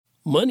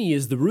Money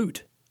is the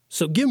root,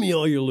 so give me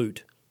all your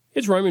loot.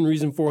 It's Rhyme and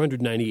Reason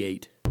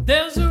 498.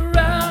 There's a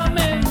rhyme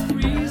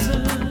and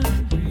reason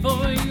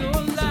for your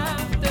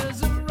life.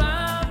 There's a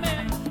rhyme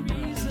and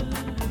reason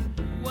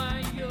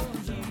why you're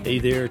here. Hey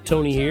there,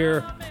 Tony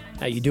here.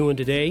 How you doing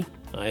today?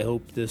 I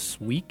hope this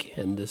week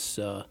and this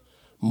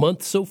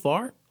month so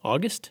far,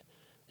 August,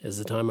 is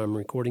the time I'm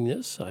recording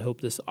this. I hope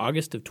this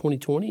August of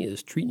 2020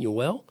 is treating you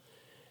well.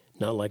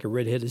 Not like a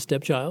redheaded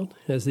stepchild,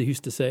 as they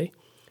used to say.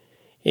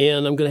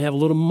 And I'm going to have a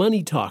little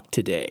money talk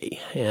today.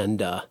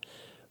 And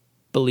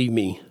believe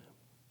me,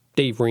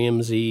 Dave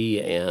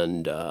Ramsey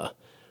and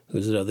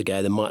who's the other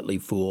guy, the Motley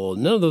Fool,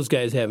 none of those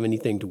guys have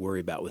anything to worry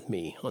about with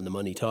me on the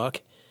money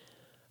talk.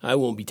 I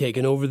won't be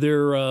taking over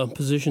their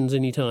positions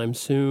anytime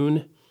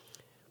soon.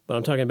 But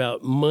I'm talking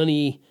about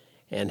money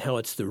and how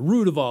it's the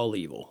root of all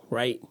evil,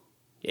 right?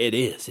 It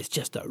is. It's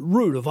just the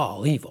root of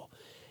all evil.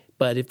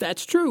 But if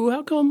that's true,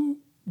 how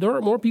come there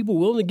aren't more people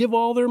willing to give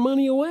all their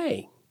money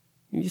away?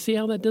 You see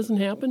how that doesn't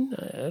happen?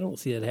 I don't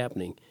see that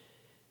happening.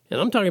 And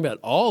I'm talking about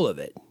all of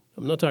it.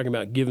 I'm not talking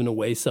about giving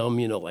away some,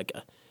 like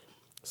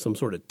some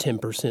sort of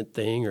 10%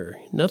 thing or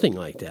nothing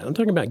like that. I'm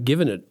talking about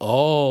giving it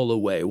all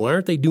away. Why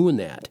aren't they doing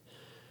that?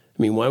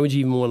 I mean, why would you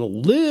even want a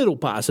little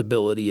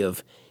possibility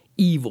of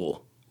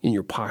evil in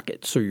your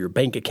pockets or your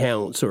bank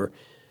accounts or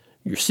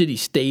your city,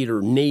 state,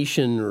 or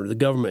nation or the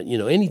government,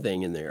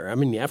 anything in there? I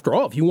mean, after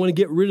all, if you want to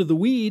get rid of the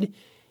weed,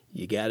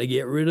 you got to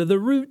get rid of the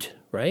root,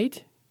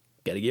 right?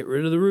 Got to get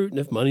rid of the root, and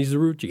if money's the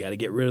root, you got to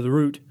get rid of the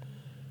root.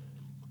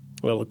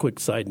 Well, a quick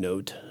side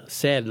note.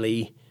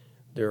 Sadly,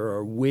 there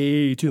are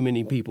way too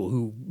many people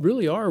who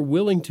really are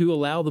willing to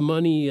allow the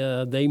money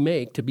they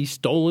make to be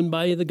stolen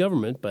by the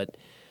government, but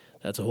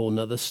that's a whole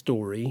nother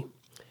story.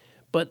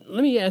 But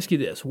let me ask you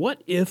this.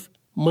 What if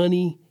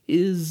money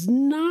is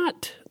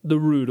not the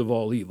root of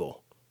all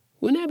evil?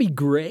 Wouldn't that be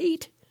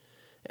great?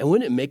 And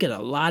wouldn't it make it a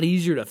lot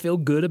easier to feel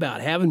good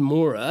about having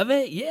more of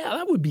it? Yeah,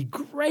 that would be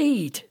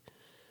great.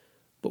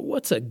 But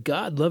what's a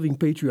God-loving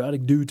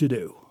patriotic dude to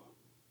do?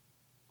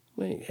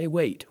 Wait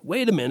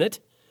a minute.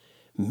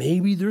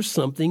 Maybe there's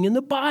something in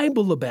the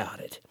Bible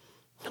about it.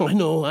 I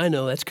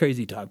know, that's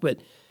crazy talk,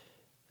 but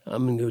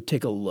I'm going to go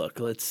take a look.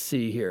 Let's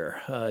see here.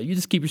 You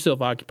just keep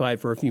yourself occupied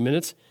for a few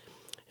minutes,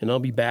 and I'll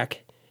be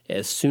back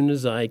as soon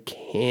as I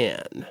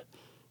can.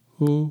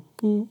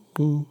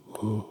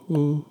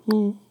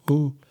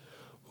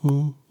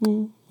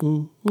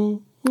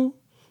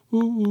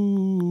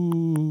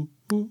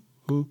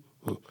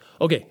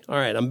 Okay, all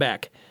right, I'm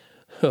back.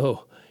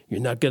 Oh, you're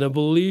not going to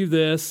believe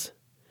this.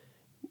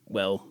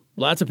 Well,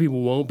 lots of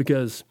people won't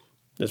because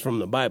it's from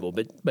the Bible,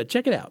 but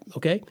check it out,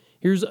 okay?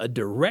 Here's a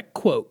direct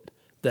quote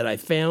that I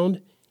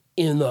found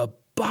in the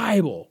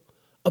Bible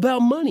about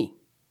money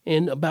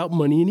and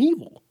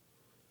evil.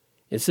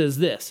 It says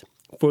this: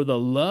 "For the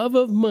love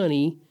of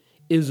money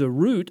is a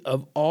root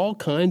of all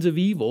kinds of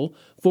evil,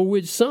 for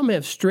which some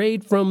have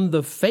strayed from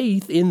the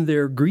faith in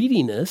their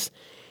greediness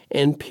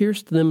and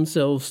pierced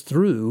themselves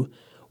through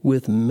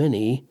with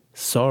many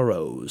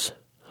sorrows."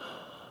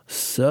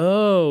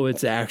 So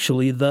it's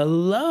actually the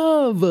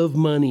love of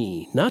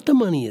money, not the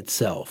money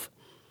itself.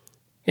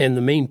 And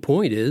the main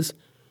point is,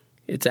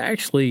 it's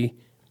actually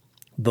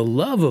the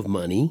love of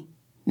money,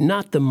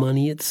 not the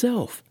money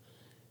itself.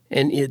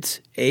 And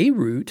it's a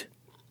root,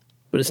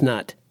 but it's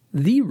not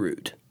the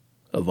root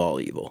of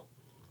all evil.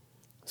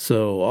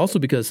 So also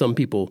because some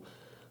people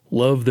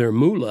love their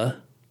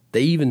moolah,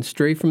 they even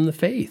stray from the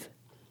faith.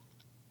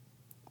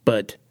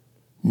 But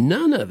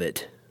none of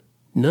it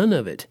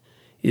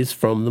is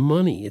from the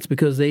money. It's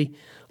because they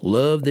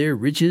love their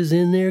riches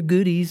and their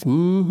goodies.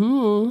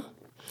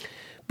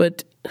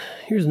 But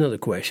here's another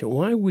question.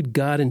 Why would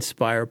God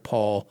inspire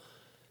Paul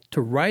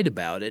to write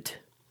about it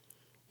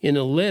in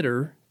a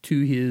letter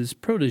to his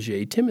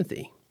protege,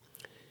 Timothy?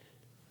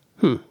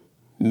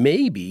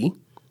 Maybe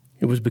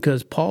it was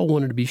because Paul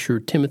wanted to be sure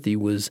Timothy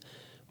was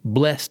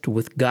blessed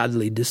with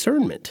godly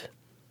discernment.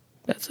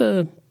 That's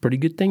a pretty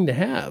good thing to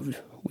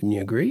have, wouldn't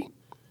you agree?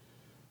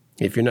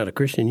 If you're not a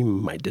Christian, you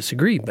might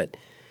disagree, but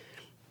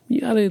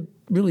you ought to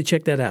really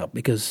check that out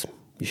because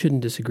you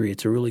shouldn't disagree.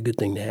 It's a really good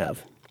thing to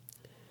have.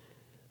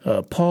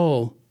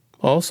 Paul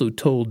also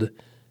told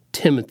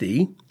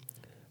Timothy,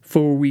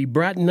 "For we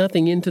brought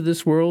nothing into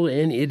this world,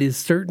 and it is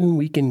certain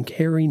we can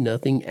carry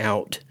nothing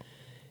out.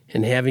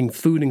 And having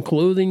food and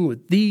clothing,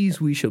 with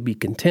these we shall be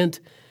content.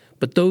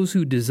 But those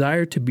who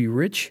desire to be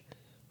rich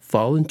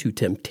fall into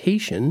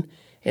temptation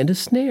and a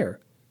snare,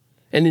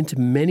 and into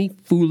many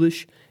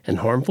foolish and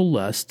harmful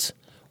lusts,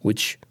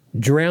 which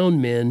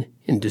drown men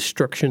in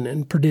destruction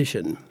and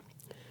perdition."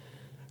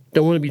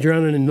 Don't want to be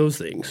drowning in those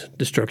things,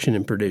 destruction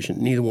and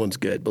perdition. Neither one's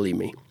good, believe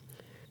me.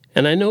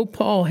 And I know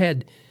Paul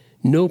had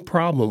no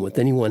problem with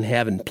anyone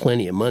having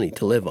plenty of money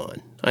to live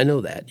on. I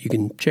know that. You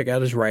can check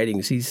out his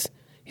writings. He's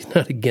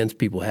not against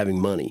people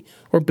having money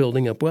or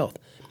building up wealth.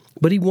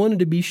 But he wanted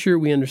to be sure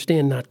we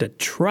understand not to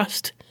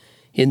trust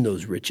in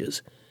those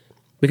riches,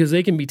 because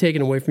they can be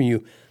taken away from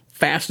you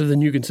faster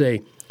than you can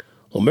say,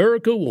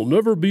 "America will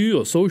never be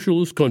a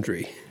socialist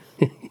country,"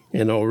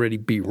 and already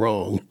be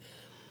wrong.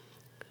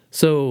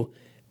 So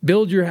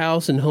build your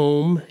house and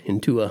home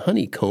into a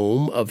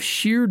honeycomb of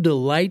sheer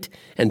delight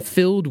and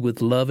filled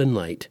with love and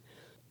light.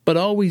 But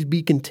always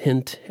be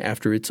content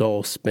after it's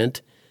all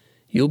spent.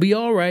 You'll be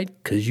all right,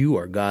 'cause you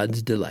are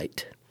God's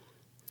delight.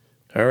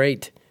 All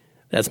right,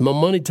 that's my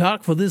money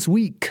talk for this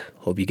week.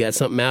 Hope you got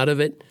something out of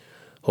it.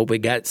 Hope it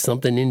got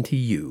something into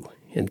you.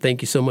 And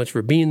thank you so much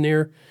for being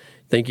there.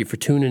 Thank you for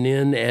tuning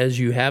in as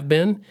you have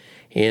been.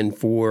 And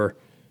for,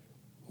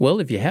 well,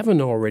 if you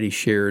haven't already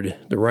shared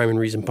the Rhyme and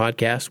Reason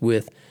podcast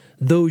with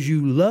those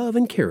you love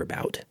and care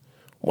about,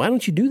 why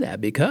don't you do that?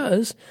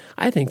 Because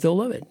I think they'll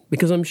love it.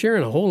 Because I'm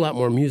sharing a whole lot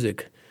more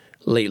music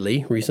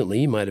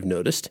recently, you might have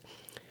noticed.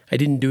 I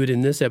didn't do it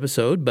in this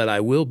episode, but I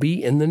will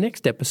be in the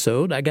next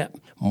episode. I got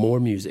more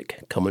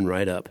music coming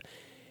right up.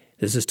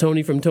 This is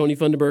Tony from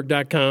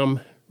TonyFunderburg.com.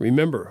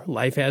 Remember,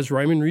 life has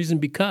rhyme and reason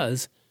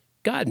because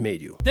God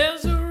made you.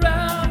 There's a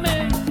rhyme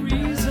and